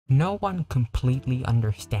No one completely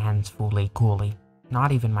understands Fooly Cooly,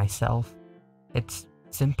 not even myself. It's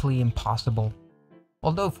simply impossible.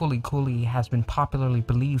 Although Fooly Cooly has been popularly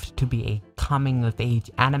believed to be a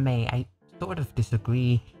coming-of-age anime, I sort of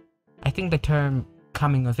disagree. I think the term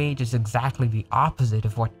coming-of-age is exactly the opposite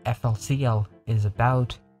of what FLCL is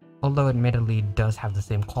about, although admittedly it does have the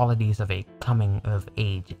same qualities of a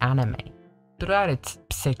coming-of-age anime. Throughout its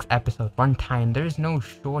 6-episode runtime, there is no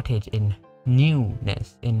shortage in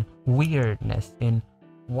newness, in weirdness, in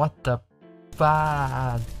what the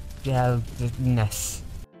fuck-ness.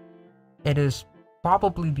 It is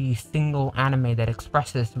probably the single anime that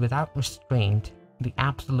expresses without restraint the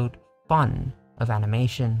absolute fun of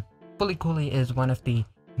animation. Fooly Cooly is one of the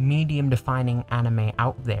medium-defining anime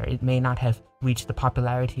out there. It may not have reached the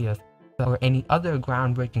popularity of or any other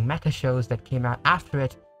groundbreaking mecha shows that came out after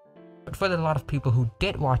it, but for the lot of people who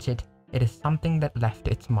did watch it, it is something that left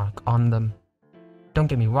its mark on them. Don't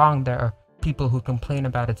get me wrong, there are people who complain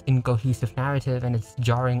about its incohesive narrative and its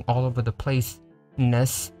jarring all over the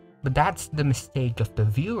place-ness, but that's the mistake of the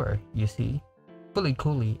viewer, you see. Fooly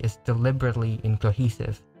Cooly is deliberately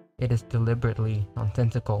incohesive. It is deliberately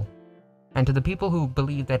nonsensical. And to the people who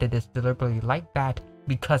believe that it is deliberately like that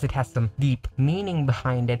because it has some deep meaning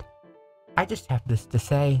behind it, I just have this to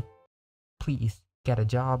say: please get a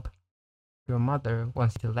job. Your mother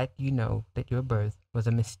wants to let you know that your birth was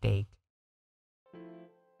a mistake.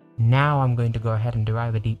 Now I'm going to go ahead and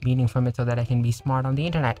derive a deep meaning from it so that I can be smart on the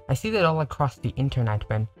internet. I see that all across the internet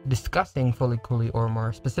when discussing Fooly Cooly, or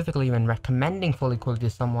more specifically when recommending Fooly Cooly to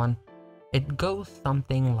someone, it goes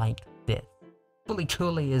something like this. Fooly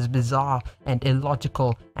Cooly is bizarre and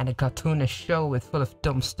illogical and a cartoonish show with full of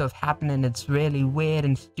dumb stuff happening. It's really weird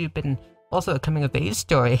and stupid and also a coming-of-age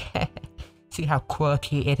story. See how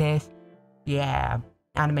quirky it is? Yeah,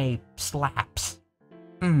 anime slaps.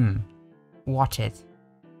 Watch it.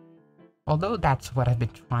 Although that's what I've been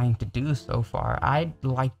trying to do so far, I'd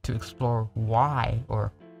like to explore why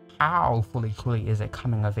or how Fooly Cooly is a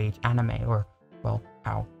coming-of-age anime, or, well,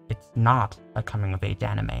 how it's not a coming-of-age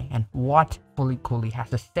anime, and what Fooly Cooly has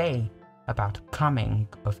to say about coming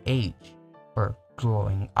of age, or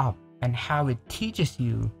growing up, and how it teaches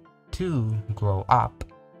you to grow up.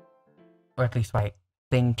 Or at least what I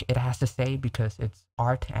think it has to say, because it's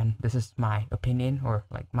art and this is my opinion, or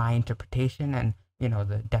like my interpretation, and you know,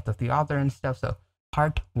 the depth of the author and stuff. So,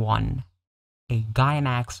 Part 1. A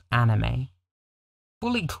Gainax Anime.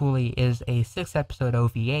 Fooly Cooly is a 6-episode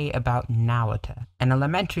OVA about Naota, an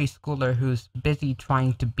elementary schooler who's busy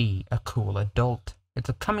trying to be a cool adult. It's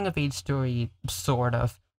a coming-of-age story, sort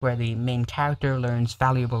of, where the main character learns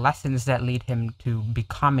valuable lessons that lead him to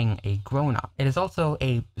becoming a grown-up. It is also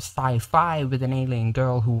a sci-fi with an alien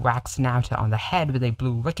girl who whacks Naota on the head with a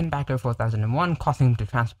blue Rickenbacker 4001, causing him to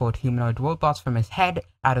transport humanoid robots from his head,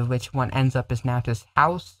 out of which one ends up as Naota's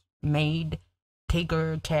housemaid,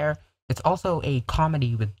 taker, care. It's also a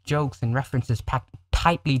comedy with jokes and references packed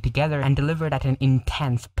tightly together and delivered at an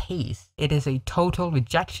intense pace. It is a total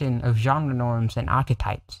rejection of genre norms and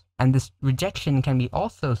archetypes. And this rejection can be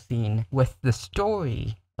also seen with the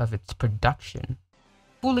story of its production.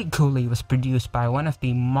 Fooly Cooly was produced by one of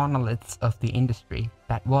the monoliths of the industry,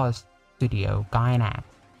 that was Studio Gainax.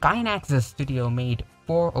 Gainax is a studio made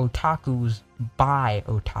for otakus by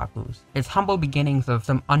otakus. Its humble beginnings of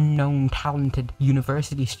some unknown talented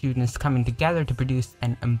university students coming together to produce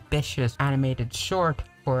an ambitious animated short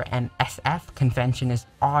for an SF convention is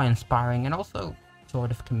awe-inspiring and also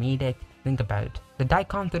sort of comedic. Think about it. The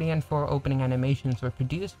Daikon 3 and 4 opening animations were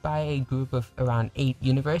produced by a group of around 8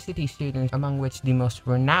 university students, among which the most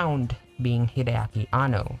renowned being Hideaki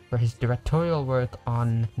Anno, for his directorial work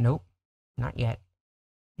on... Nope, not yet.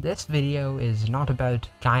 This video is not about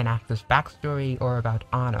Gainax's backstory or about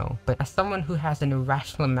Anno, but as someone who has an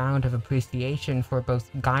irrational amount of appreciation for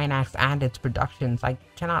both Gainax and its productions, I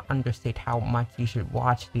cannot understate how much you should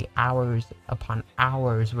watch the hours upon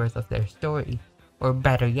hours worth of their story. Or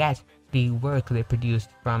better yet, the work they produced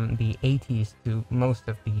from the 80s to most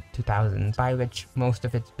of the 2000s, by which most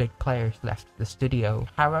of its big players left the studio.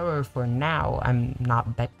 However, for now, I'm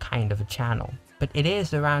not that kind of a channel. But it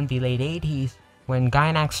is around the late 80s when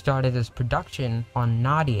Gainax started its production on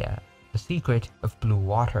Nadia, The Secret of Blue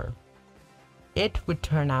Water. It would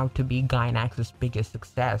turn out to be Gainax's biggest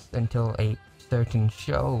success until a certain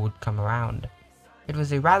show would come around. It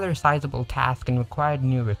was a rather sizable task and required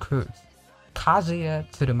new recruits. Kazuya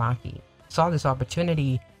Tsurumaki saw this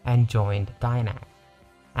opportunity and joined Gainax.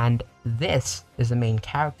 And this is the main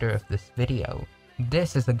character of this video.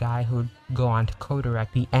 This is the guy who'd go on to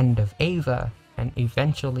co-direct the end of Ava and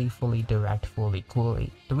eventually fully direct Fooly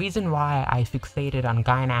Cooly. The reason why I fixated on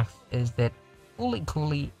Gainax is that Fooly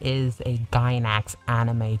Cooly is a Gainax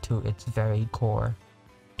anime to its very core.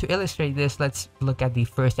 To illustrate this, let's look at the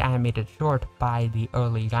first animated short by the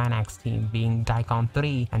early Gainax team, being Daikon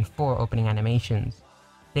 3 and 4 opening animations.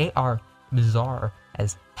 They are bizarre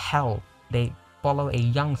as hell. They follow a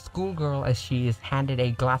young schoolgirl as she is handed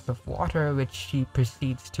a glass of water, which she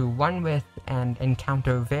proceeds to run with and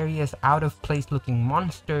encounter various out-of-place looking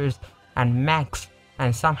monsters and mechs,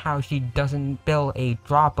 and somehow she doesn't spill a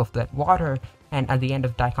drop of that water, and at the end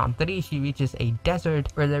of Daikon 3 she reaches a desert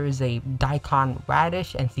where there is a daikon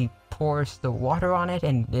radish, and she pours the water on it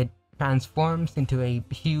and it transforms into a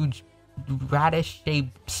huge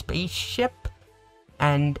radish-shaped spaceship.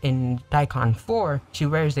 And in Daikon 4, she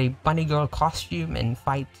wears a bunny girl costume and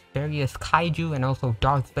fights various kaiju and also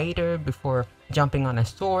Darth Vader before jumping on a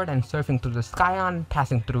sword and surfing through the Skyon,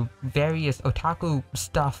 passing through various otaku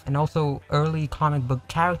stuff and also early comic book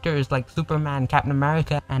characters like Superman, Captain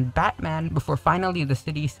America, and Batman, before finally the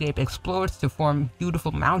cityscape explodes to form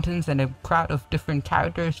beautiful mountains and a crowd of different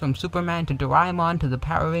characters, from Superman to Doraemon to the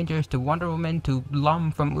Power Rangers to Wonder Woman to Lum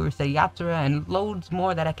from Urusei Yatsura, and loads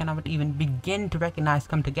more that I cannot even begin to recognize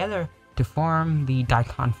come together to form the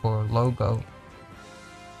Daikon 4 logo.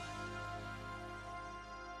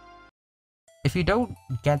 If you don't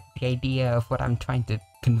get the idea of what I'm trying to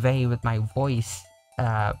convey with my voice,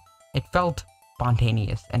 it felt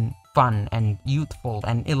spontaneous and fun and youthful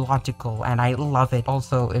and illogical, and I love it.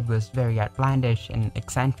 Also, it was very outlandish and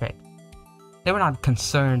eccentric. They were not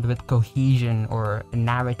concerned with cohesion or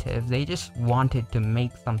narrative, they just wanted to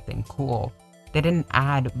make something cool. They didn't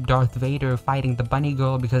add Darth Vader fighting the bunny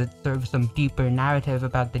girl because it serves some deeper narrative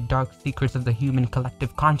about the dark secrets of the human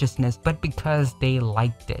collective consciousness, but because they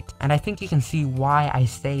liked it. And I think you can see why I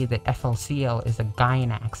say that FLCL is a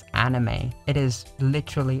Gainax anime. It is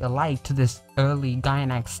literally alike to this early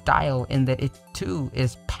Gainax style in that it too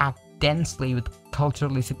is packed densely with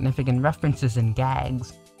culturally significant references and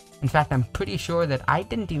gags. In fact, I'm pretty sure that I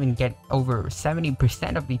didn't even get over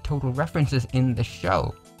 70% of the total references in the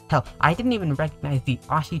show. Hell, I didn't even recognize the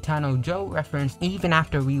Ashitano Joe reference even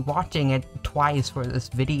after rewatching it twice for this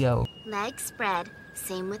video. Legs spread,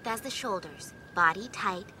 same width as the shoulders, body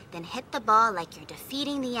tight, then hit the ball like you're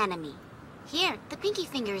defeating the enemy. Here, the pinky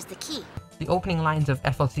finger is the key. The opening lines of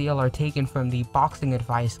FLCL are taken from the boxing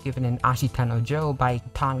advice given in Ashitano Joe by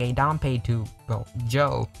Tange Dampe to, well,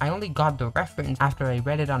 Joe. I only got the reference after I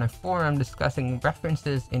read it on a forum discussing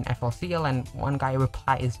references in FLCL, and one guy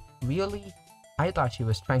replies, "Really? I thought she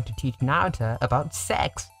was trying to teach Naruto about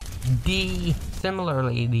sex."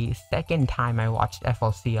 Similarly, the second time I watched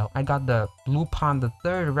FLCL, I got the Lupin the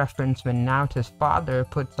Third reference when Naruto's father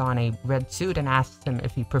puts on a red suit and asks him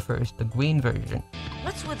if he prefers the green version.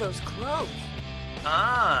 What's with those clothes?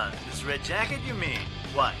 Ah, this red jacket you mean?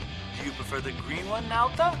 Why? Do you prefer the green one,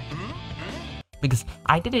 Naruto? Because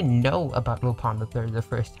I didn't know about Lupin the Third the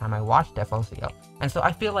first time I watched FLCL, and so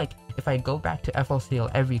I feel like if I go back to FLCL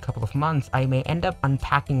every couple of months, I may end up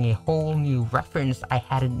unpacking a whole new reference I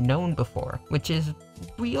hadn't known before, which is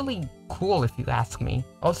really cool if you ask me.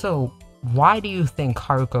 Also, why do you think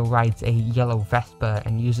Haruko rides a yellow Vespa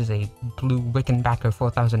and uses a blue Rickenbacker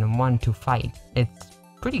 4001 to fight? It's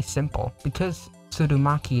pretty simple, because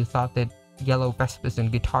Tsurumaki thought that yellow Vespas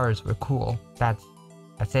and guitars were cool. That's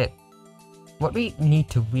it. What we need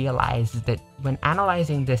to realize is that when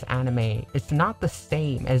analyzing this anime, it's not the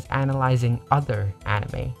same as analyzing other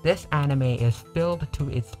anime. This anime is filled to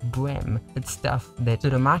its brim with stuff that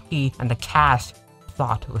Tsurumaki and the cast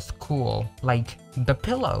thought was cool, like the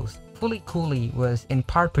pillows. Fooly Cooly was in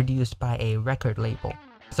part produced by a record label.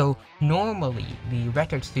 So normally, the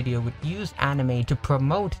record studio would use anime to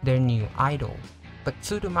promote their new idols. But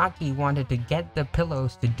Tsurumaki wanted to get the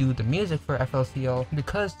Pillows to do the music for FLCL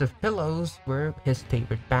because the Pillows were his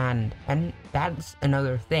favorite band. And that's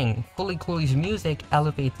another thing. Fooly Cooly's music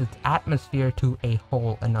elevates its atmosphere to a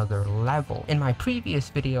whole another level. In my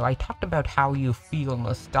previous video, I talked about how you feel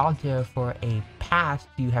nostalgia for a past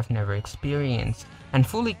you have never experienced. And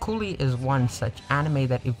Fooly Cooly is one such anime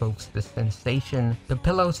that evokes this sensation. The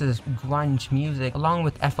Pillows' grunge music, along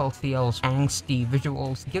with FLCL's angsty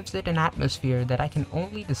visuals, gives it an atmosphere that I can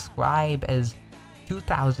only describe as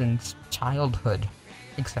 2000s childhood.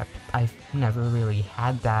 Except I've never really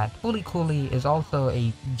had that. Fooly Cooly is also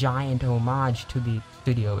a giant homage to the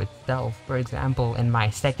studio itself. For example, in my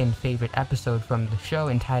second favorite episode from the show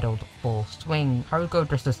entitled Full Swing, Haruko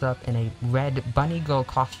dresses up in a red bunny girl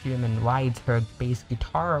costume and rides her bass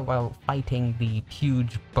guitar while fighting the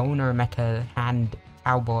huge boner mecha hand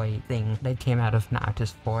cowboy thing that came out of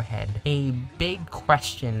Naruto's forehead. A big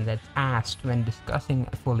question that's asked when discussing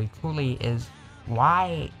Fooly Cooly is,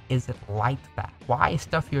 Why is it like that? Why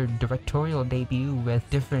stuff your directorial debut with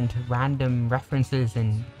different random references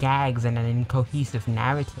and gags and an incohesive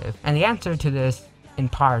narrative? And the answer to this, in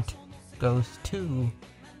part, goes to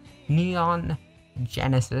Neon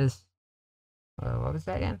Genesis. What was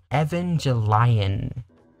that again? Evangelion.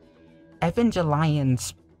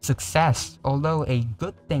 Evangelion's success, although a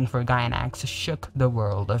good thing for Gainax, shook the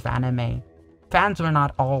world of anime. Fans were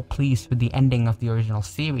not all pleased with the ending of the original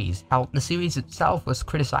series. Hell, the series itself was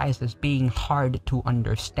criticized as being hard to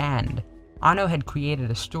understand. Anno had created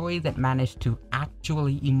a story that managed to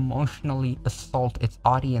actually emotionally assault its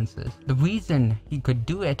audiences. The reason he could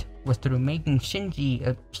do it was through making Shinji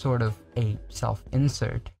a sort of a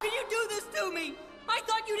self-insert. Can you do this to me? I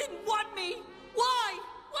thought you didn't want me! Why?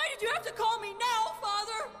 Why did you have to call me now,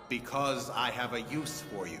 Father? Because I have a use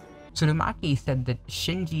for you. Tsurumaki said that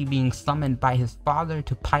Shinji being summoned by his father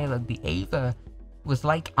to pilot the Eva was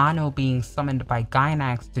like Anno being summoned by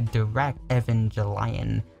Gainax to direct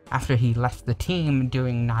Evangelion after he left the team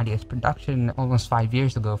during Nadia's production almost 5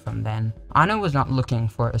 years ago from then. Anno was not looking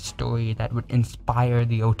for a story that would inspire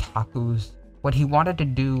the otakus. What he wanted to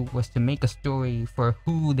do was to make a story for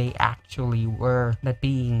who they actually were, that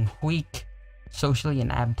being weak, socially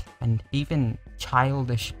inept, and even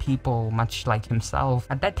childish people much like himself.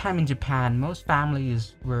 At that time in Japan, most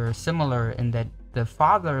families were similar in that the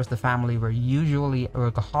fathers of the family were usually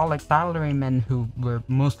workaholic salarymen who were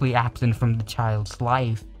mostly absent from the child's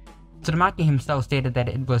life. Tsurumaki himself stated that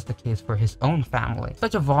it was the case for his own family.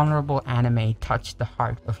 Such a vulnerable anime touched the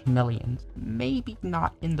heart of millions, maybe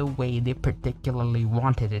not in the way they particularly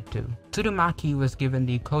wanted it to. Tsurumaki was given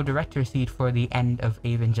the co-director seat for the end of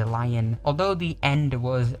Evangelion. Although the end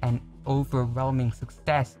was an overwhelming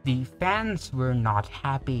success, the fans were not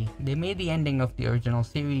happy. They made the ending of the original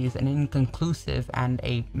series an inconclusive and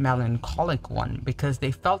a melancholic one because they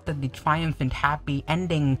felt that the triumphant happy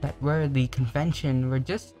ending that were the convention were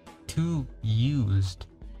just too used.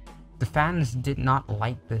 The fans did not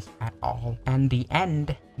like this at all, and the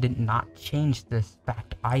end did not change this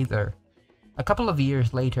fact either. A couple of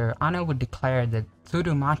years later, Anno would declare that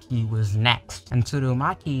Tsurumaki was next, and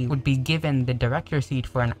Tsurumaki would be given the director seat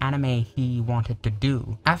for an anime he wanted to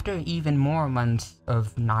do. After even more months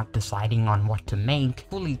of not deciding on what to make,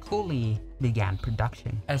 Fooly Cooly began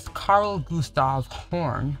production. As Carl Gustav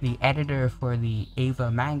Horn, the editor for the Eva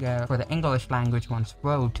manga for the English language, once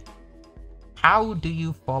wrote, "How do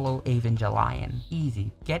you follow Evangelion?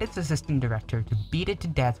 Easy. Get its assistant director to beat it to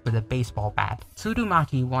death with a baseball bat."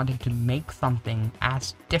 Tsurumaki wanted to make something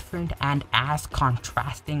as different and as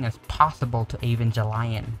contrasting as possible to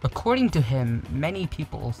Evangelion. According to him, many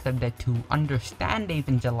people said that to understand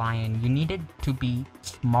Evangelion, you needed to be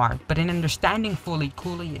smart. But in understanding Fooly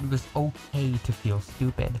Cooly, it was okay to feel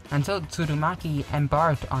stupid. And so Tsurumaki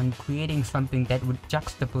embarked on creating something that would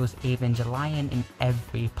juxtapose Evangelion in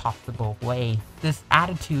every possible way. This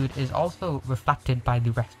attitude is also reflected by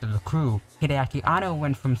the rest of the crew. Hideaki Anno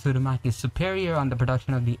went from Tsurumaki's superior on the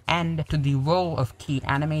production of the end to the role of key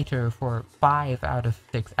animator for 5 out of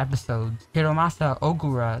 6 episodes. Hiromasa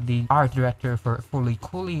Ogura, the art director for Fooly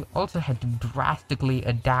Cooly, also had to drastically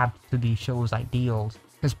adapt to the show's ideals.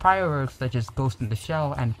 His prior works such as Ghost in the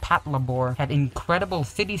Shell and Patlabor had incredible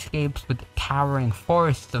cityscapes with towering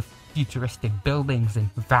forests of futuristic buildings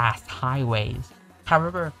and vast highways.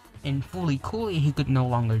 However, in Fooly Cooly, he could no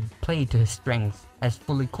longer play to his strengths, as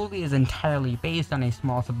Fooly Cooly is entirely based on a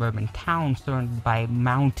small suburban town surrounded by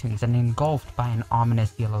mountains and engulfed by an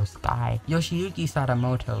ominous yellow sky. Yoshiyuki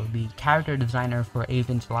Sadamoto, the character designer for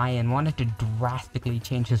Evangelion, wanted to drastically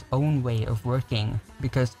change his own way of working,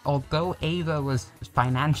 because although Eva was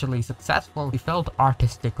financially successful, he felt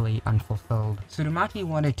artistically unfulfilled. Tsurumaki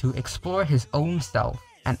wanted to explore his own self,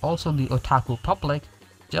 and also the otaku public,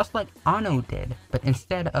 just like Anno did, but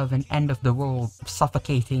instead of an end-of-the-world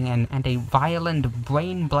suffocating and a violent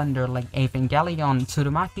brain blender like Evangelion,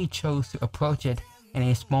 Tsurumaki chose to approach it in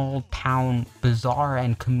a small-town, bizarre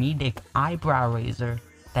and comedic eyebrow-raiser,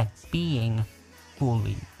 that being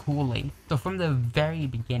Fooly Cooly. So from the very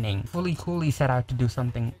beginning, Fooly Cooly set out to do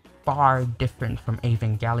something far different from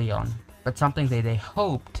Evangelion, but something that they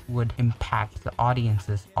hoped would impact the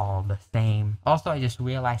audiences all the same. Also, I just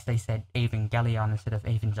realized I said Evangelion instead of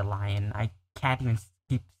Evangelion. I can't even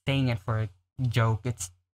keep saying it for a joke,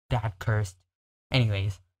 it's that cursed.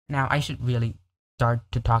 Anyways, now I should really start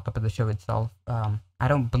to talk about the show itself. I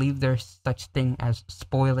don't believe there's such thing as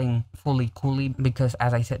spoiling Fooly Cooly, because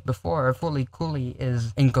as I said before, Fooly Cooly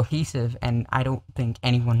is incohesive and I don't think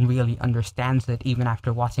anyone really understands it even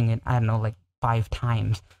after watching it, I don't know, like 5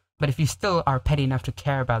 times. But if you still are petty enough to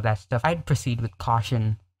care about that stuff, I'd proceed with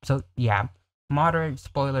caution. So yeah, moderate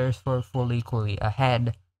spoilers for Fooly Cooly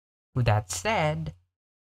ahead. With that said,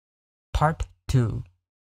 Part 2.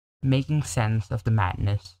 Making sense of the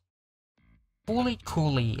madness. Fooly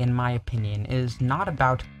Cooly, in my opinion, is not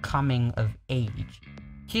about coming of age.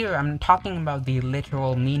 Here I'm talking about the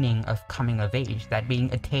literal meaning of coming of age, that being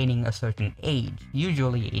attaining a certain age,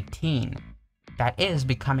 usually 18. That is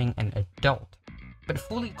becoming an adult. But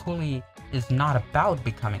Fooly Cooly is not about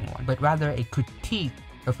becoming one, but rather a critique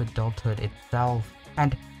of adulthood itself.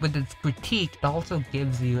 And with its critique, it also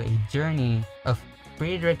gives you a journey of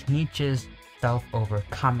Friedrich Nietzsche's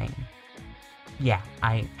self-overcoming. Yeah,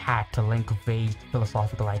 I had to link vague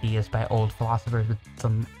philosophical ideas by old philosophers with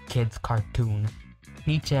some kid's cartoon.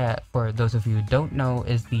 Nietzsche, for those of you who don't know,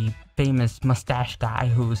 is the famous mustache guy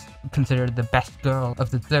who's considered the best girl of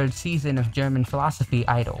the 3rd season of German philosophy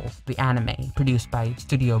Idols, the anime, produced by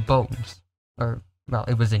Studio Bones. Or, well,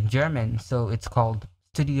 it was in German, so it's called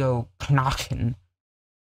Studio Knochen.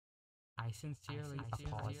 I sincerely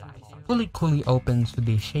apologize. Fooly Cooly opens with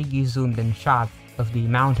the shaggy zoomed-in shots of the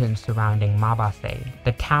mountains surrounding Mabase,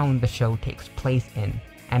 the town the show takes place in,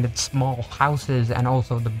 and its small houses and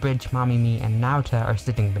also the bridge Mamimi and Naota are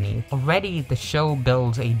sitting beneath. Already, the show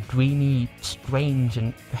builds a dreamy, strange,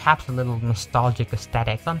 and perhaps a little nostalgic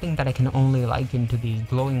aesthetic, something that I can only liken to the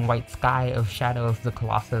glowing white sky of Shadow of the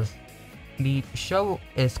Colossus. The show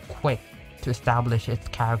is quick to establish its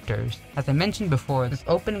characters. As I mentioned before, this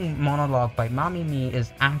opening monologue by Mamimi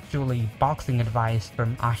is actually boxing advice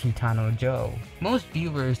from Ashitano Joe. Most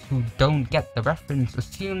viewers who don't get the reference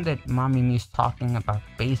assume that Mamimi is talking about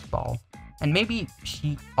baseball, and maybe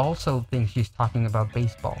she also thinks she's talking about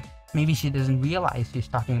baseball. Maybe she doesn't realize she's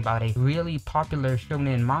talking about a really popular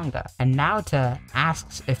shonen manga, and Naota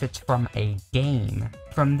asks if it's from a game.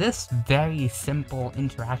 From this very simple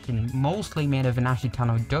interaction, mostly made of an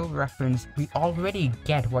Ashitano Joe reference, we already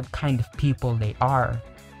get what kind of people they are.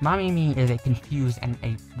 Mamimi is a confused and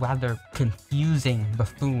a rather confusing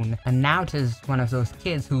buffoon, and Naota is one of those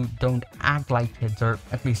kids who don't act like kids, or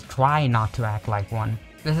at least try not to act like one.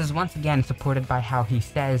 This is once again supported by how he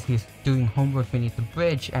says he's doing homework beneath the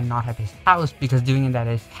bridge and not at his house, because doing it at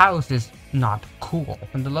his house is not cool.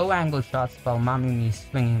 From the low angle shots while Mamimi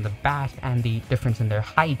swinging the bat and the difference in their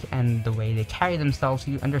height and the way they carry themselves,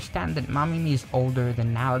 you understand that Mamimi is older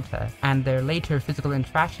than Naota, and their later physical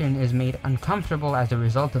interaction is made uncomfortable as a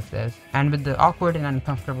result of this. And with the awkward and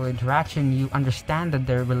uncomfortable interaction, you understand that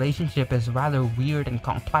their relationship is rather weird and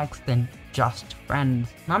complex than just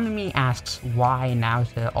friends. Mamimi asks why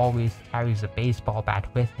Naota always carries a baseball bat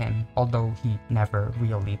with him, although he never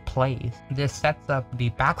really plays. This sets up the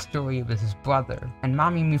backstory with his brother, and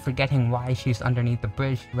Mamimi forgetting why she's underneath the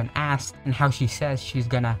bridge when asked, and how she says she's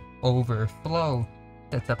gonna overflow,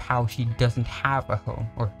 sets up how she doesn't have a home,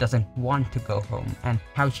 or doesn't want to go home, and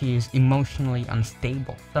how she is emotionally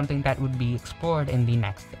unstable, something that would be explored in the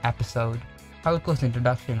next episode. Haruko's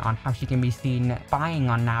introduction on how she can be seen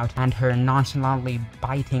spying on Naota and her nonchalantly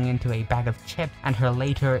biting into a bag of chips, and her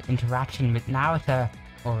later interaction with Naota,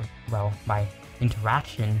 or, well, by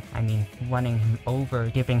interaction, I mean running him over,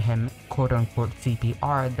 giving him quote-unquote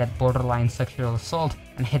CPR, that borderline sexual assault,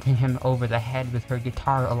 and hitting him over the head with her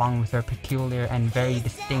guitar along with her peculiar and very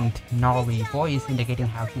distinct gnarly voice, indicating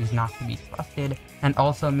how she's not to be trusted, and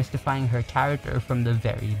also mystifying her character from the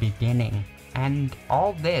very beginning. And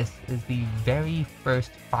all this is the very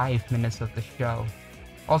first 5 minutes of the show.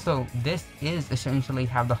 Also, this is essentially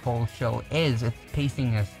how the whole show is. Its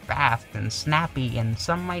pacing is fast and snappy, and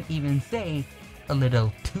some might even say a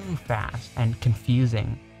little too fast and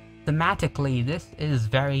confusing. Thematically, this is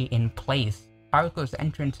very in place. Haruko's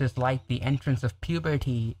entrance is like the entrance of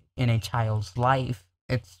puberty in a child's life.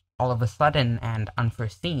 It's all of a sudden and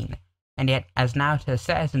unforeseen. And yet, as Naota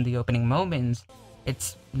says in the opening moments,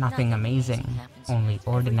 it's nothing amazing, only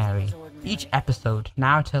ordinary. Each episode,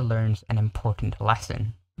 Naota learns an important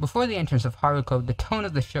lesson. Before the entrance of Haruko, the tone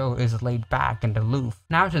of the show is laid back and aloof.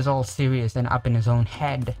 Naota's all serious and up in his own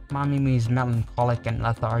head, Mamimi's melancholic and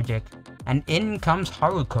lethargic, and in comes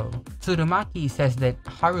Haruko. Tsurumaki says that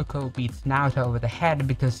Haruko beats Naota over the head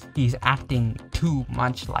because he's acting too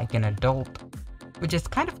much like an adult. Which is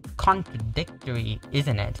kind of contradictory,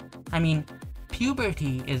 isn't it? I mean,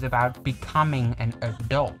 puberty is about becoming an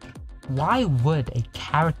adult. Why would a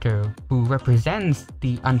character who represents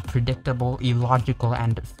the unpredictable, illogical,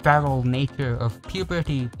 and feral nature of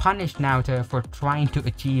puberty punish Naota for trying to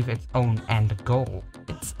achieve its own end goal?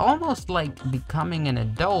 It's almost like becoming an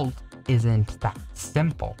adult isn't that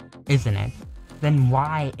simple, isn't it? Then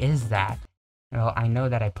why is that? Well, I know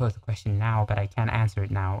that I posed the question now, but I can't answer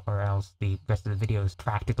it now, or else the rest of the video is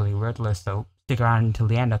practically wordless, so stick around until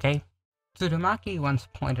the end, okay? Tsurumaki once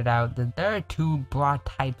pointed out that there are two broad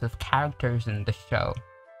types of characters in the show.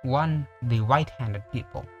 One, the right-handed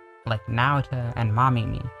people, like Naota and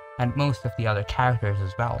Mamimi, and most of the other characters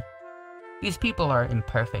as well. These people are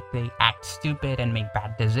imperfect, they act stupid and make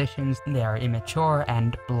bad decisions, they are immature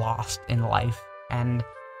and lost in life. And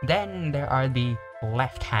then there are the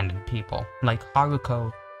left-handed people, like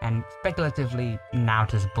Haruko and speculatively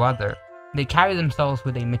Naota's brother. They carry themselves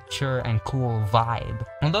with a mature and cool vibe.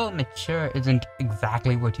 Although mature isn't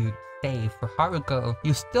exactly what you'd say for Haruko,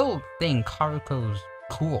 you still think Haruko's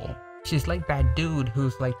cool. She's like that dude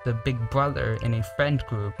who's like the big brother in a friend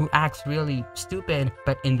group who acts really stupid,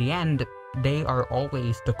 but in the end, they are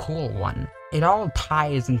always the cool one. It all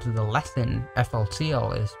ties into the lesson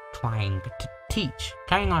FLCL is trying to teach.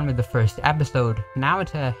 Carrying on with the first episode,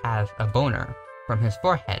 Naota has a boner from his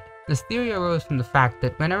forehead. This theory arose from the fact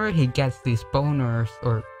that whenever he gets these boners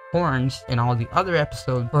or horns in all the other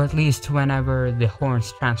episodes, or at least whenever the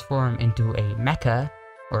horns transform into a mecha,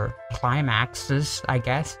 or climaxes, I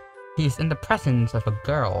guess, he's in the presence of a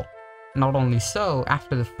girl. Not only so,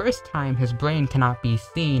 after the first time his brain cannot be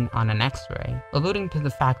seen on an x-ray, alluding to the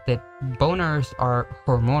fact that boners are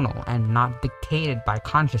hormonal and not dictated by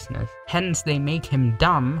consciousness, hence they make him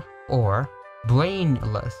dumb or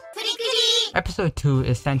brainless. Episode 2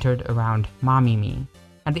 is centered around Mamimi.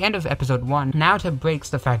 At the end of episode 1, Naota breaks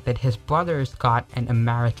the fact that his brother's got an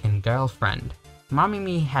American girlfriend.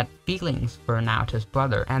 Mamimi had feelings for Naota's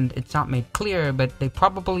brother, and it's not made clear, but they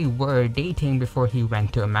probably were dating before he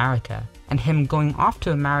went to America. And him going off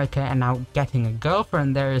to America and now getting a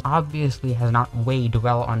girlfriend there obviously has not weighed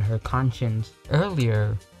well on her conscience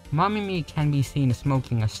earlier. Mamimi can be seen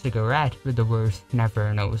smoking a cigarette with the words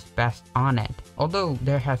 "never knows best" on it. Although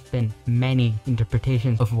there have been many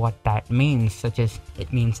interpretations of what that means, such as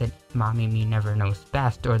it means that Mamimi never knows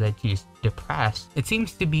best or that she's depressed. It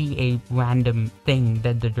seems to be a random thing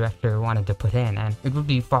that the director wanted to put in, and it would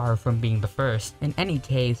be far from being the first. In any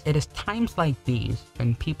case, it is times like these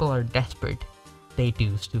when people are desperate, they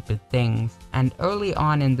do stupid things. And early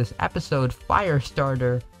on in this episode,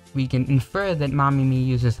 Firestarter, we can infer that Mamimi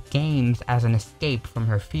uses games as an escape from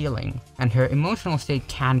her feelings, and her emotional state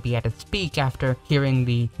can be at its peak after hearing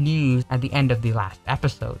the news at the end of the last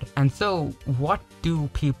episode. And so, what do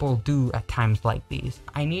people do at times like these?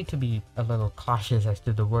 I need to be a little cautious as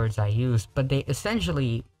to the words I use, but they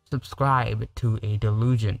essentially subscribe to a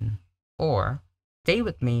delusion. Or, stay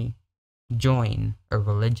with me, join a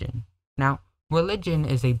religion. Now, religion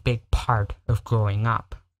is a big part of growing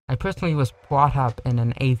up. I personally was brought up in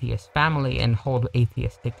an atheist family and hold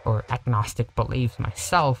atheistic or agnostic beliefs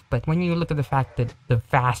myself, but when you look at the fact that the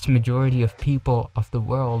vast majority of people of the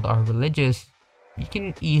world are religious, you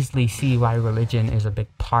can easily see why religion is a big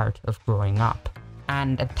part of growing up.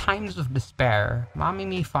 And at times of despair,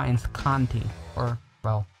 Mamimi finds Kanti, or,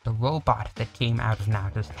 well, the robot that came out of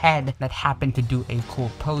Naota's head that happened to do a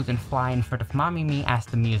cool pose and fly in front of Mamimi as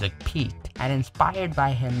the music peaked. And inspired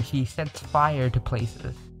by him, she sets fire to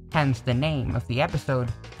places. Hence the name of the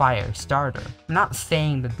episode, Firestarter. I'm not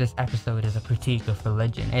saying that this episode is a critique of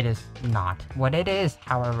religion, it is not. What it is,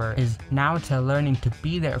 however, is Naota learning to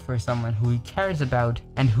be there for someone who he cares about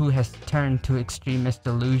and who has turned to extremist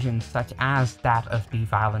delusions such as that of the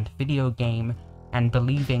violent video game, and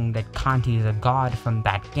believing that Kanti is a god from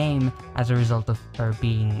that game as a result of her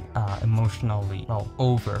being emotionally, well,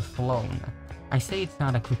 overflown. I say it's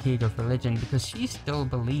not a critique of religion because she still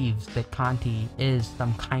believes that Kanti is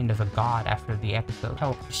some kind of a god after the episode.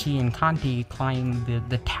 How she and Kanti climb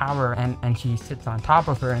the tower and she sits on top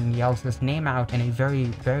of her and yells his name out in a very,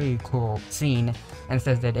 very cool scene and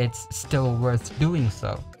says that it's still worth doing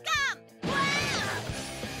so. Lord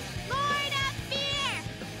of Fear!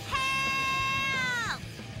 Help!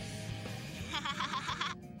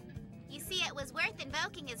 You see, it was worth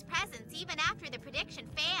invoking his presence even after the prediction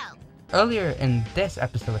failed. Earlier in this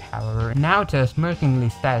episode, however, Naota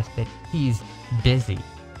smirkingly says that he's busy,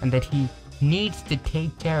 and that he needs to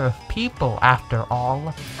take care of people after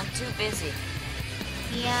all. I'm too busy.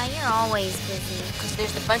 Yeah, you're always busy. Because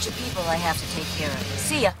there's a bunch of people I have to take care of.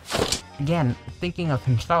 See ya! Again, thinking of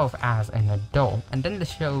himself as an adult, and then the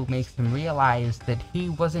show makes him realize that he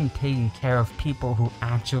wasn't taking care of people who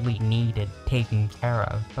actually needed taking care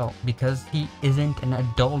of. Well, because he isn't an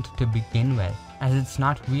adult to begin with, as it's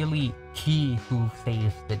not really he who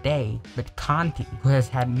saves the day, but Kanti, who has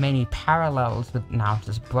had many parallels with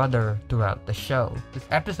Naota's brother throughout the show. This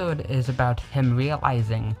episode is about him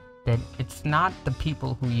realizing that it's not the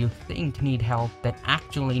people who you think need help that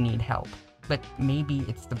actually need help, but maybe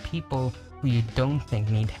it's the people who you don't think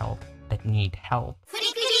need help that need help.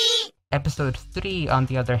 Fooly Cooly! Episode 3, on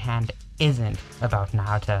the other hand, isn't about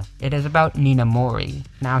Naota. It is about Ninamori,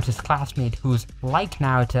 Naota's classmate who's like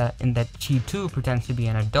Naota in that she too pretends to be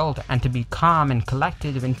an adult and to be calm and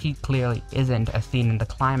collected when she clearly isn't, as seen in the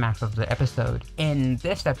climax of the episode. In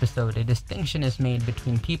this episode, a distinction is made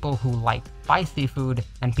between people who like spicy food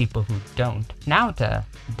and people who don't. Naota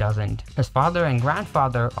doesn't. His father and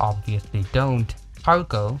grandfather obviously don't.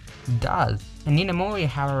 Haruko does, and Ninamori,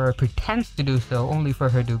 however, pretends to do so only for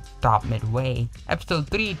her to stop midway. Episode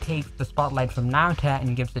 3 takes the spotlight from Naota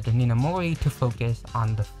and gives it to Ninamori to focus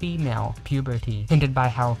on the female puberty, hinted by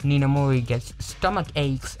how Ninamori gets stomach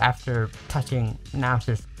aches after touching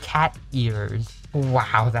Naota's cat ears.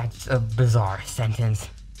 Wow, that's a bizarre sentence.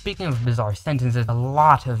 Speaking of bizarre sentences, a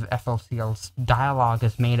lot of FLCL's dialogue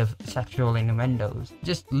is made of sexual innuendos.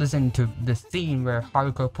 Just listen to the scene where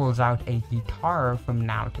Haruko pulls out a guitar from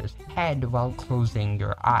Naota's head while closing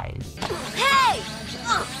your eyes. Hey!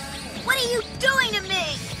 What are you doing to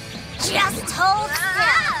me? Just hold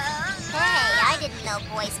still. Hey, I didn't know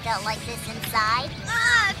boys felt like this inside.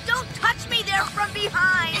 Don't touch me there from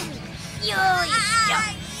behind! You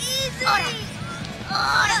Easy!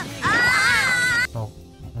 Oh,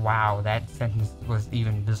 wow, that sentence was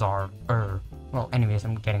even bizarre-er. Well, anyways,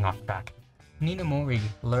 I'm getting off track. Ninamori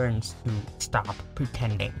learns to stop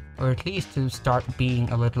pretending, or at least to start being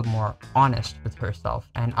a little more honest with herself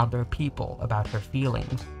and other people about her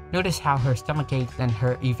feelings. Notice how her stomachaches and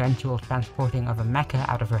her eventual transporting of a mecha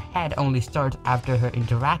out of her head only starts after her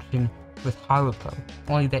interaction with Haruko,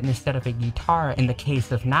 only that instead of a guitar in the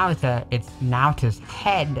case of Naota, it's Naota's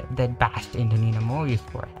head that bashed into Ninamori's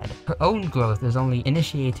forehead. Her own growth is only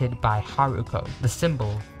initiated by Haruko, the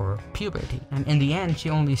symbol for puberty, and in the end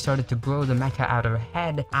she only started to grow the mecha out of her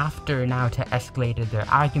head after Naota escalated their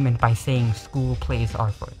argument by saying school plays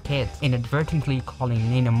are for kids, inadvertently calling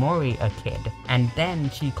Ninamori a kid, and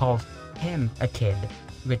then she calls him a kid,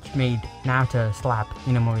 which made Naota slap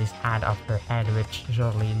Ninamori's hat off her head, which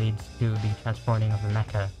shortly leads to the transporting of the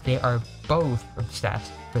mecha. They are both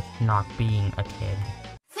obsessed with not being a kid.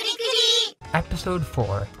 Episode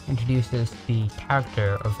 4 introduces the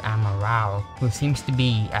character of Amarao, who seems to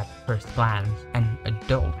be, at first glance, an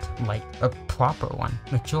adult, like a proper one,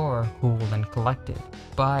 mature, cool, and collected.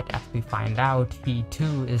 But as we find out, he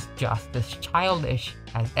too is just as childish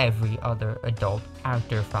as every other adult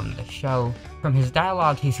character from the show. From his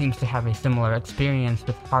dialogue, he seems to have a similar experience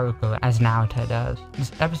with Haruko as Naota does.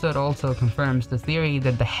 This episode also confirms the theory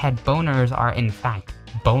that the head boners are in fact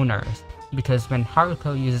boners, because when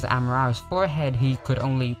Haruko uses Amarao's forehead, he could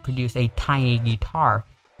only produce a tiny guitar,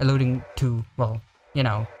 alluding to, well, you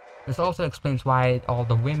know. This also explains why all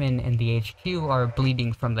the women in the HQ are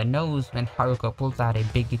bleeding from the nose when Haruko pulls out a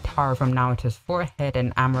big guitar from Naota's forehead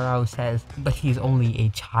and Amarao says, "But he's only a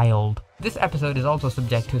child." This episode is also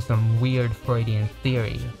subject to some weird Freudian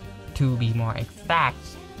theory. To be more exact,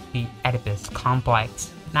 the Oedipus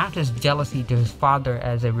complex. Naota's jealousy to his father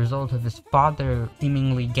as a result of his father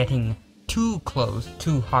seemingly getting too close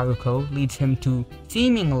to Haruko leads him to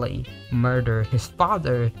seemingly murder his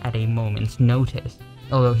father at a moment's notice.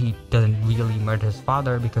 Although he doesn't really murder his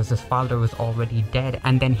father because his father was already dead,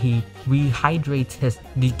 and then he rehydrates his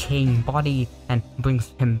decaying body and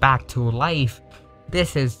brings him back to life.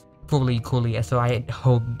 This is Fooly Cooly, so I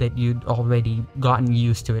hope that you'd already gotten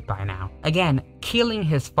used to it by now. Again, killing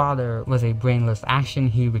his father was a brainless action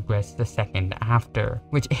he regrets the second after,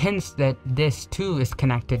 which hints that this too is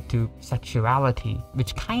connected to sexuality,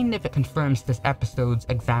 which kind of confirms this episode's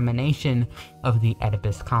examination of the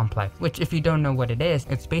Oedipus complex, which if you don't know what it is,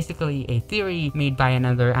 it's basically a theory made by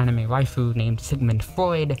another anime waifu named Sigmund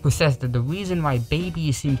Freud, who says that the reason why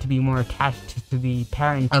babies seem to be more attached to the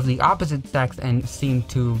parent of the opposite sex and seem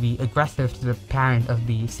to be aggressive to the parent of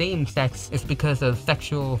the same sex is because of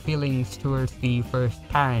sexual feelings towards the first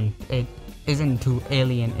parent. It isn't too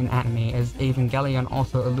alien in anime, as Evangelion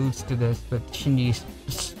also alludes to this with Shinji's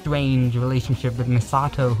strange relationship with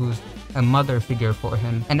Misato, who's a mother figure for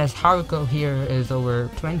him. And as Haruko here is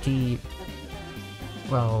over 20,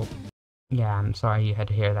 well, yeah, I'm sorry you had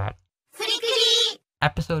to hear that.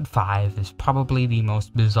 Episode 5 is probably the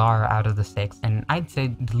most bizarre out of the 6, and I'd say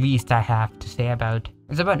the least I have to say about.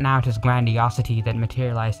 It's about Naota's grandiosity that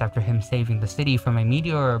materialized after him saving the city from a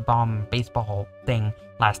meteor bomb baseball thing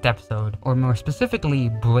last episode, or more specifically,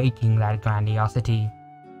 breaking that grandiosity.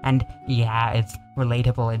 And yeah, it's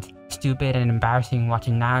relatable, it's stupid and embarrassing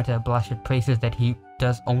watching Naota blush at praises that he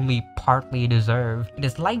does only partly deserve. It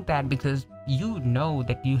is like that because you know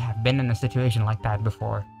that you have been in a situation like that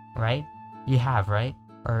before, right? You have, right?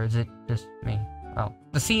 Or is it just me? Well,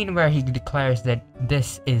 the scene where he declares that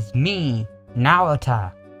this is me,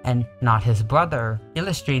 Naota, and not his brother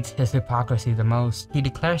illustrates his hypocrisy the most. He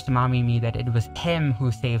declares to Mamimi that it was him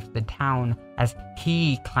who saved the town as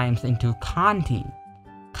he climbs into Kanti.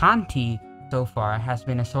 Kanti, so far, has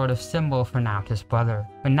been a sort of symbol for Naota's brother.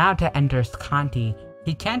 When Naota enters Kanti,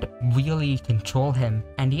 he can't really control him,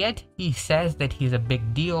 and yet he says that he's a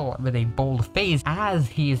big deal with a bold face as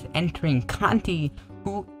he is entering Kanti.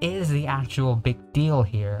 Who is the actual big deal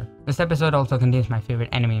here? This episode also contains my favorite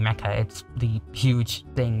enemy mecha. It's the huge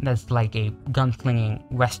thing that's like a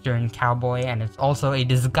gunslinging western cowboy, and it's also a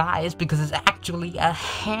disguise because it's actually a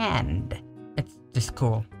hand. It's just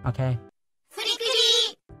cool, okay? Fooly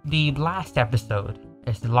Cooly! The last episode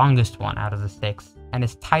is the longest one out of the 6, and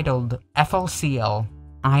it's titled FLCL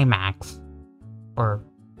IMAX, or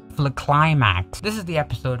FLClimax. This is the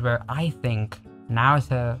episode where I think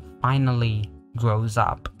Naota finally grows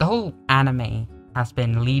up. The whole anime has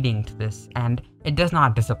been leading to this, and it does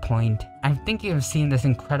not disappoint. I think you've seen this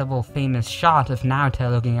incredible famous shot of Naota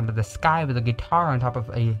looking up at the sky with a guitar on top of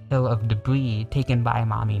a hill of debris taken by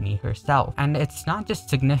Mamimi herself. And it's not just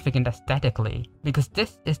significant aesthetically, because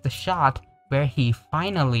this is the shot where he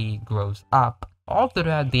finally grows up. All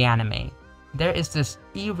throughout the anime, there is this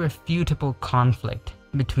irrefutable conflict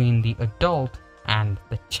between the adult and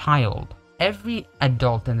the child. Every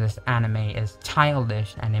adult in this anime is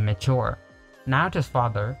childish and immature. Naota's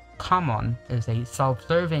father, Kamon, is a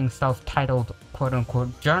self-serving, self-titled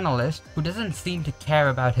quote-unquote journalist who doesn't seem to care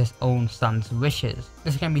about his own son's wishes.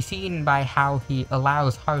 This can be seen by how he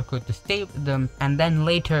allows Haruko to stay with them, and then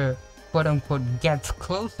later quote-unquote gets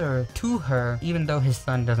closer to her even though his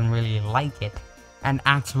son doesn't really like it, and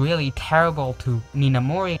acts really terrible to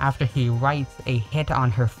Ninamori after he writes a hit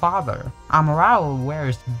on her father. Amarawa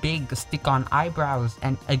wears big stick-on eyebrows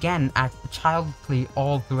and again acts childishly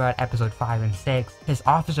all throughout episode 5 and 6. His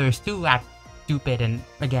officers too act stupid and,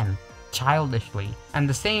 again, childishly. And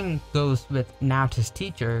the same goes with Naota's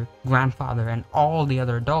teacher, grandfather, and all the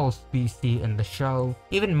other adults we see in the show.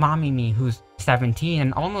 Even Mamimi, who's 17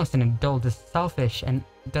 and almost an adult, is selfish and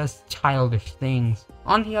does childish things.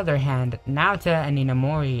 On the other hand, Naota and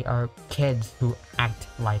Ninamori are kids who act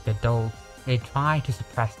like adults. They try to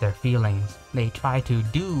suppress their feelings. They try to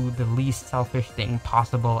do the least selfish thing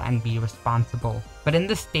possible and be responsible. But in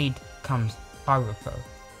this state comes Haruko.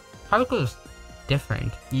 Haruko's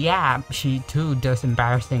different. Yeah, she too does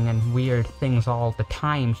embarrassing and weird things all the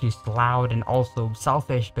time. She's loud and also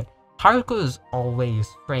selfish, but Haruko is always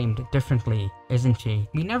framed differently, isn't she?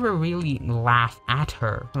 We never really laugh at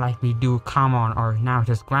her like we do Kamon or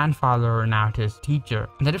Naota's grandfather or Naota's teacher.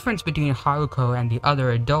 The difference between Haruko and the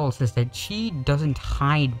other adults is that she doesn't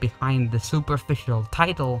hide behind the superficial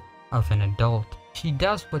title of an adult. She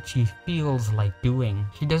does what she feels like doing.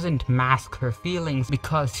 She doesn't mask her feelings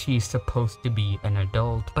because she's supposed to be an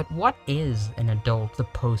adult. But what is an adult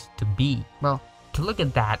supposed to be? Well, to look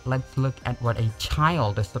at that, let's look at what a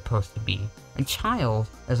child is supposed to be. A child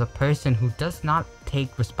is a person who does not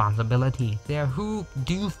take responsibility. They are who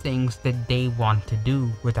do things that they want to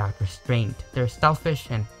do without restraint. They're selfish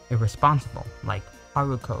and irresponsible, like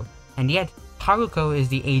Haruko. And yet, Haruko is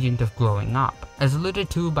the agent of growing up, as alluded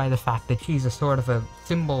to by the fact that she's a sort of a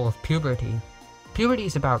symbol of puberty. Puberty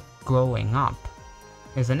is about growing up,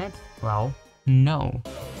 isn't it? Well, no.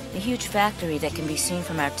 The huge factory that can be seen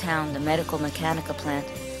from our town, the medical mechanica plant.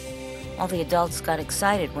 All the adults got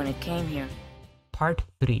excited when it came here. Part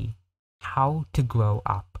 3. How to Grow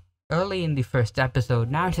Up. Early in the first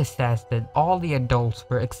episode, Naota says that all the adults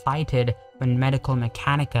were excited when Medical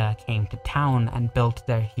Mechanica came to town and built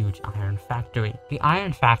their huge iron factory. The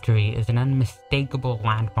iron factory is an unmistakable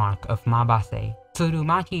landmark of Mabase.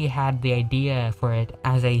 Tsurumaki had the idea for it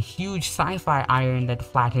as a huge sci-fi iron that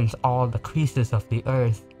flattens all the creases of the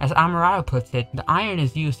earth. As Amarawa puts it, the iron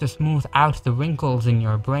is used to smooth out the wrinkles in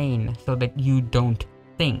your brain so that you don't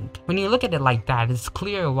think. When you look at it like that, it's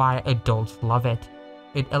clear why adults love it.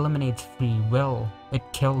 It eliminates free will. It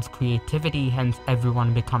kills creativity, hence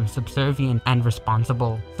everyone becomes subservient and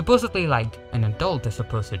responsible. Supposedly like an adult is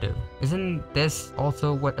supposed to do. Isn't this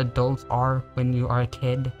also what adults are when you are a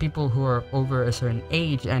kid? People who are over a certain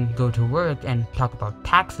age and go to work and talk about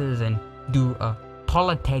taxes and do a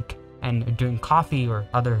politic and drink coffee or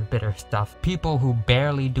other bitter stuff. People who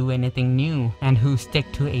barely do anything new and who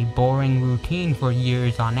stick to a boring routine for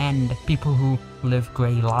years on end. People who live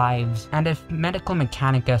grey lives. And if Medical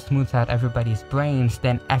Mechanica smooths out everybody's brains,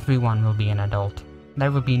 then everyone will be an adult. There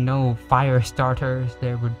would be no fire starters,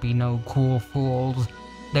 there would be no cool fools,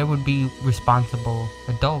 there would be responsible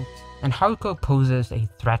adults. And Haruko poses a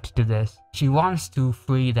threat to this. She wants to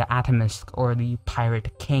free the Atomisk, or the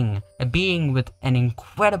Pirate King, a being with an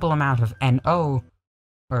incredible amount of NO,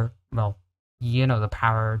 or, well, you know, the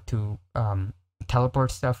power to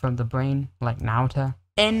teleport stuff from the brain, like Naota.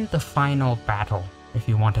 In the final battle, if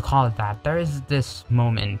you want to call it that, there is this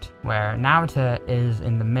moment where Naota is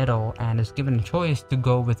in the middle and is given a choice to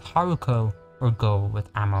go with Haruko or go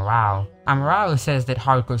with Amurao. Amurao says that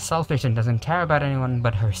Haruko is selfish and doesn't care about anyone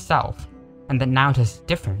but herself, and that Naota is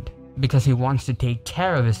different because he wants to take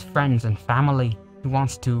care of his friends and family. He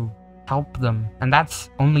wants to help them, and that's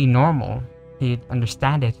only normal. He'd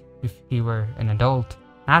understand it if he were an adult.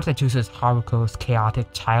 Naota chooses Haruko's chaotic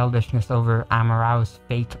childishness over Amurao's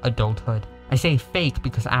fake adulthood. I say fake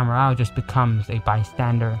because Amurao just becomes a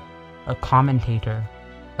bystander, a commentator,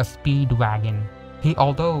 a speedwagon. He,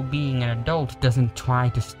 although being an adult, doesn't try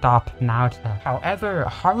to stop Naota. However,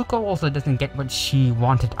 Haruko also doesn't get what she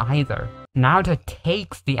wanted either. Naota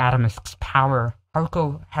takes the Atomisk's power.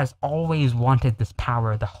 Haruko has always wanted this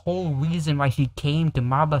power. The whole reason why she came to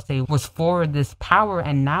Mabase was for this power,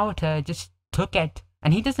 and Naota just took it.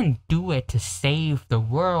 And he doesn't do it to save the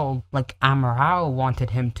world like Amurao wanted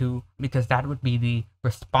him to, because that would be the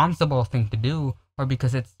responsible thing to do, or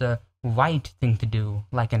because it's the right thing to do,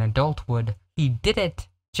 like an adult would. He did it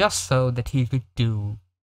just so that he could do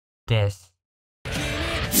this.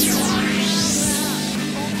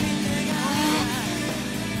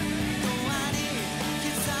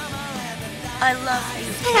 I love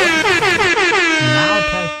you.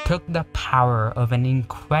 Naota took the power of an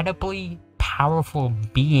incredibly powerful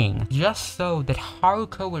being just so that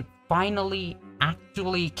Haruko would finally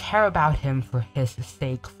actually care about him for his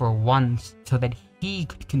sake for once, so that he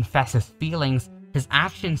could confess his feelings. His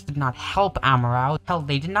actions did not help Amurao. Hell,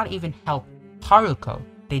 they did not even help Haruko.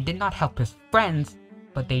 They did not help his friends,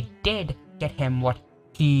 but they did get him what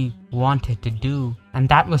he wanted to do, and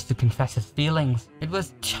that was to confess his feelings. It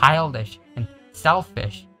was childish and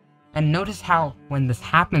selfish. And notice how when this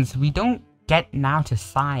happens, we don't get Naota's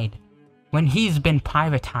side. When he's been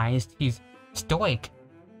privatized, he's stoic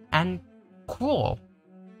and cool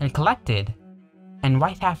and collected. And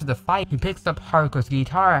right after the fight, he picks up Haruko's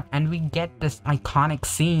guitar and we get this iconic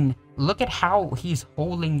scene. Look at how he's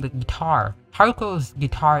holding the guitar. Haruko's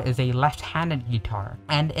guitar is a left-handed guitar,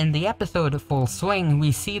 and in the episode Full Swing,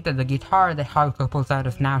 we see that the guitar that Haruko pulls out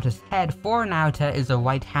of Naota's head for Naota is a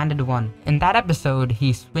right-handed one. In that episode,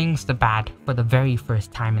 he swings the bat for the very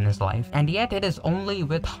first time in his life, and yet it is only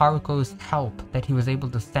with Haruko's help that he was able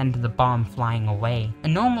to send the bomb flying away. A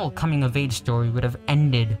normal coming-of-age story would have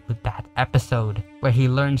ended with that episode, where he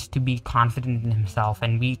learns to be confident in himself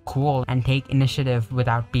and be cool and take initiative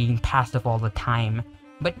without being passive all the time.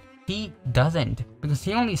 But he doesn't, because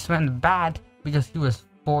he only swung the bat because he was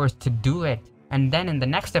forced to do it. And then in the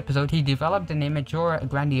next episode, he developed an immature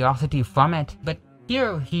grandiosity from it. But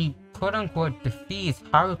here, he quote-unquote defeats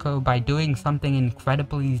Haruko by doing something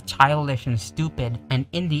incredibly childish and stupid. And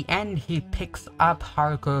in the end, he picks up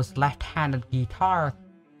Haruko's left-handed guitar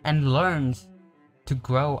and learns to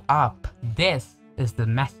grow up. This is the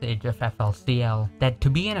message of FLCL, that to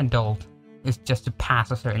be an adult is just to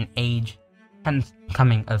pass a certain age, hence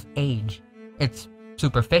coming of age. It's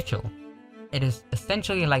superficial. It is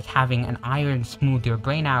essentially like having an iron smooth your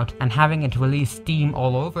brain out and having it release steam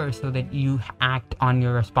all over so that you act on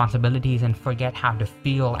your responsibilities and forget how to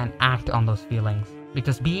feel and act on those feelings.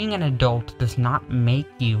 Because being an adult does not make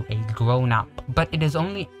you a grown-up, but it is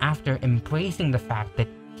only after embracing the fact that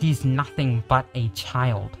he's nothing but a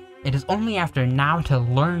child. It is only after Naota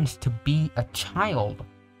learns to be a child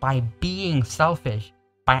by being selfish,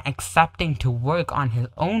 by accepting to work on his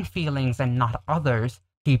own feelings and not others,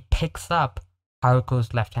 he picks up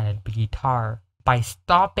Haruko's left-handed guitar. By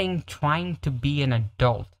stopping trying to be an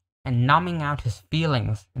adult and numbing out his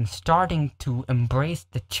feelings and starting to embrace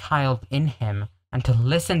the child in him and to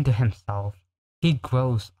listen to himself, he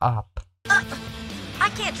grows up.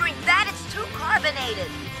 I can't drink that, it's too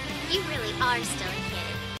carbonated. You really are still a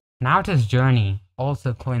kid. Naota's journey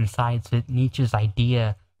also coincides with Nietzsche's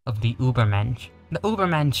idea of the Übermensch. The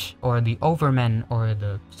Übermensch, or the Overman, or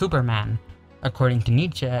the Superman, according to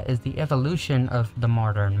Nietzsche, is the evolution of the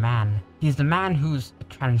modern man. He's the man who's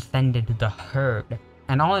transcended the herd,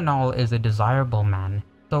 and all in all is a desirable man.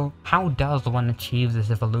 So how does one achieve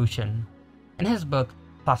this evolution? In his book,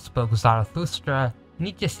 Thus Spoke Zarathustra,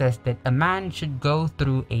 Nietzsche says that a man should go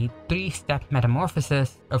through a 3-step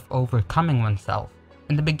metamorphosis of overcoming oneself.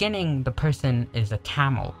 In the beginning, the person is a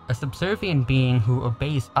camel, a subservient being who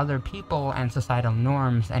obeys other people and societal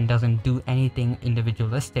norms and doesn't do anything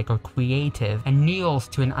individualistic or creative, and kneels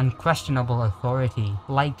to an unquestionable authority,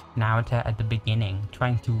 like Naota at the beginning,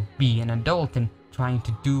 trying to be an adult and trying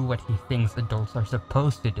to do what he thinks adults are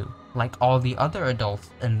supposed to do. like all the other adults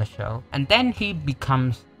in the show. And then he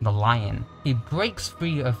becomes the lion. He breaks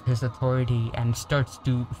free of his authority and starts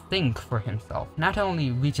to think for himself. Not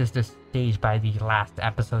only reaches this stage by the last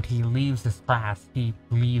episode, he leaves his class, he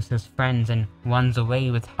leaves his friends and runs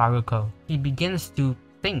away with Haruko. He begins to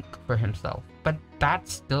think for himself. But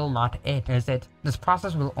that's still not it, is it? This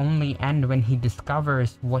process will only end when he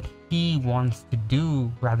discovers what he wants to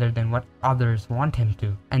do rather than what others want him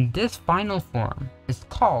to. And this final form is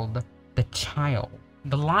called the child.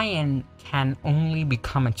 The lion can only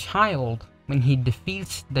become a child when he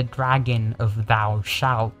defeats the dragon of Thou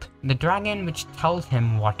Shalt, the dragon which tells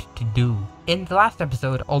him what to do. In the last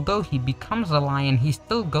episode, although he becomes a lion, he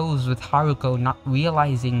still goes with Haruko, not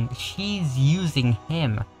realizing she's using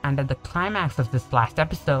him. And at the climax of this last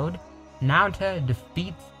episode, Naota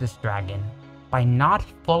defeats this dragon by not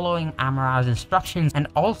following Amara's instructions and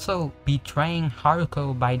also betraying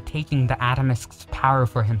Haruko by taking the Atomisk's power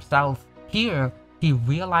for himself. Here, he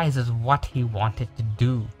realizes what he wanted to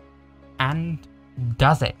do and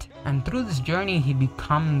does it. And through this journey, he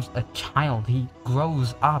becomes a child. He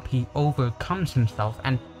grows up, he overcomes himself,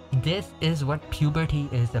 and this is what puberty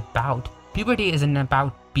is about. Puberty isn't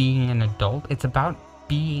about being an adult, it's about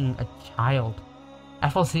being a child.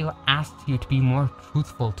 FLCL asks you to be more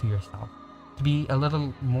truthful to yourself, to be a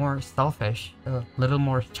little more selfish, a little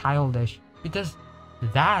more childish, because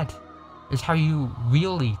that is how you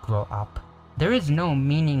really grow up. There is no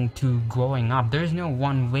meaning to growing up. There is no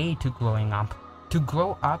one way to growing up. To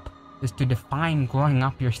grow up is to define growing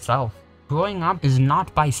up yourself. Growing up is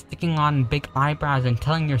not by sticking on big eyebrows and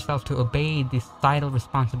telling yourself to obey the societal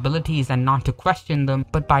responsibilities and not to question them,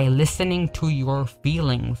 but by listening to your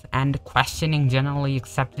feelings and questioning generally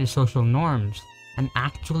accepted social norms and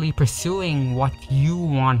actually pursuing what you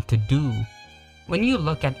want to do. When you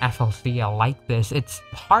look at FLCL like this, it's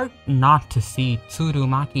hard not to see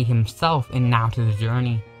Tsurumaki himself in Naota's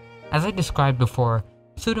journey. As I described before,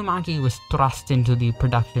 Tsurumaki was thrust into the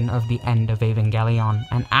production of the end of Evangelion,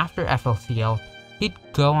 and after FLCL, he'd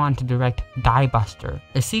go on to direct Die Buster,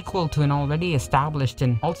 a sequel to an already established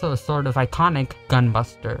and also a sort of iconic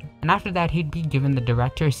Gunbuster. And after that, he'd be given the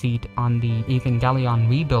director's seat on the Evangelion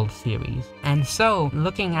Rebuild series. And so,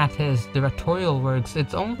 looking at his directorial works,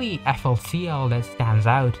 it's only FLCL that stands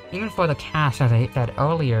out. Even for the cast, as I said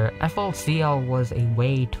earlier, FLCL was a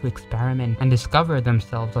way to experiment and discover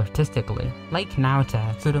themselves artistically. Like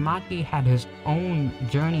Naota, Tsurumaki had his own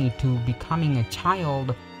journey to becoming a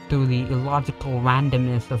child through the illogical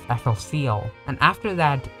randomness of FLCL. And after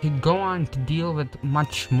that, he'd go on to deal with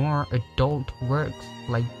much more adult works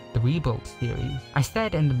like the Rebuild series. I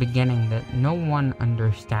said in the beginning that no one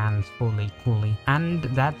understands Fooly Cooly, and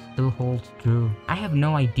that still holds true. I have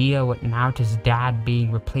no idea what Naota's dad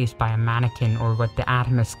being replaced by a mannequin or what the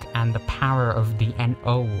Atomisk and the power of the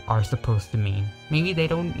NO are supposed to mean. Maybe they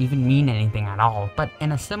don't even mean anything at all. But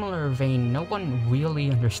in a similar vein, no one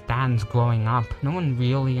really understands growing up. No one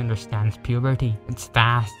really understands puberty. It's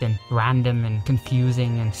fast and random and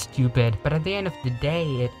confusing and stupid. But at the end of the day,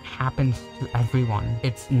 it happens to everyone.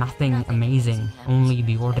 It's nothing amazing, only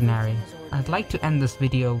the ordinary. I'd like to end this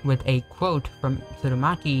video with a quote from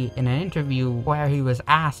Tsurumaki in an interview where he was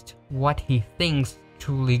asked what he thinks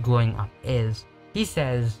truly growing up is. He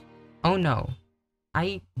says, "Oh no,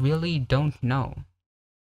 I really don't know.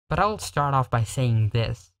 But I'll start off by saying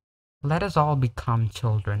this. Let us all become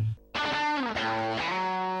children."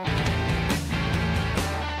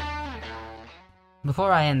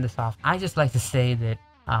 Before I end this off, I just like to say that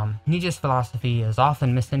Nietzsche's philosophy is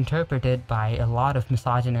often misinterpreted by a lot of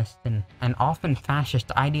misogynists and often fascist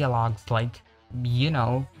ideologues like, you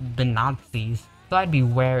know, the Nazis. So I'd be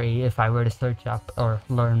wary if I were to search up or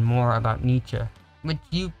learn more about Nietzsche, which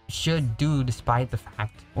you should do despite the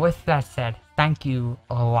fact. With that said, thank you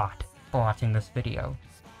a lot for watching this video.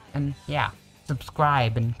 And yeah,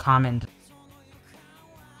 subscribe and comment